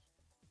media.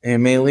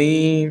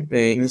 Mainly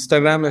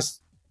Instagram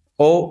es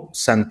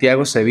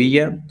Santiago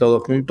Sevilla, todo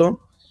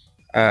junto.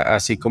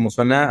 Así como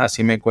suena,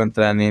 así me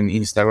encuentran en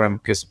Instagram,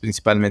 que es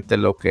principalmente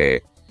lo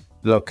que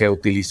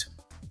utilizo.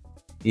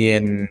 Y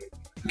en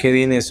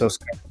LinkedIn es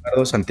Oscar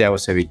Santiago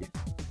Sevilla.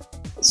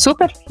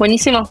 Súper,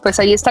 buenísimo. Pues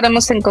ahí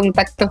estaremos en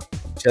contacto.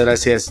 Muchas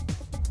gracias.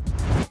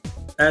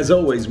 As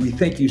always, we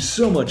thank you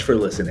so much for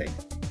listening.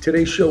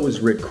 Today's show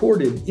was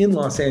recorded in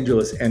Los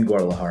Angeles and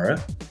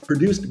Guadalajara,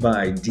 produced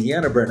by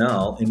Deanna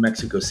Bernal in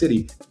Mexico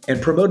City,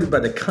 and promoted by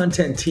the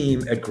content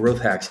team at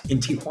Growth Hacks in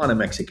Tijuana,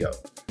 Mexico.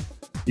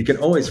 You can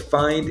always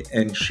find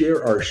and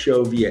share our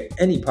show via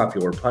any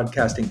popular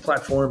podcasting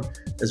platform,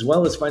 as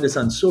well as find us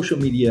on social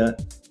media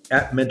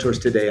at Mentors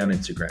Today on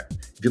Instagram.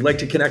 If you'd like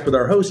to connect with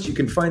our hosts, you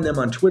can find them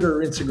on Twitter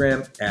or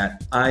Instagram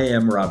at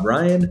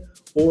 @IamRobRyan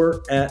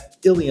or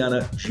at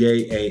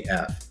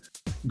IlianaJAF.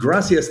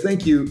 Gracias,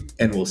 thank you,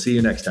 and we'll see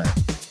you next time.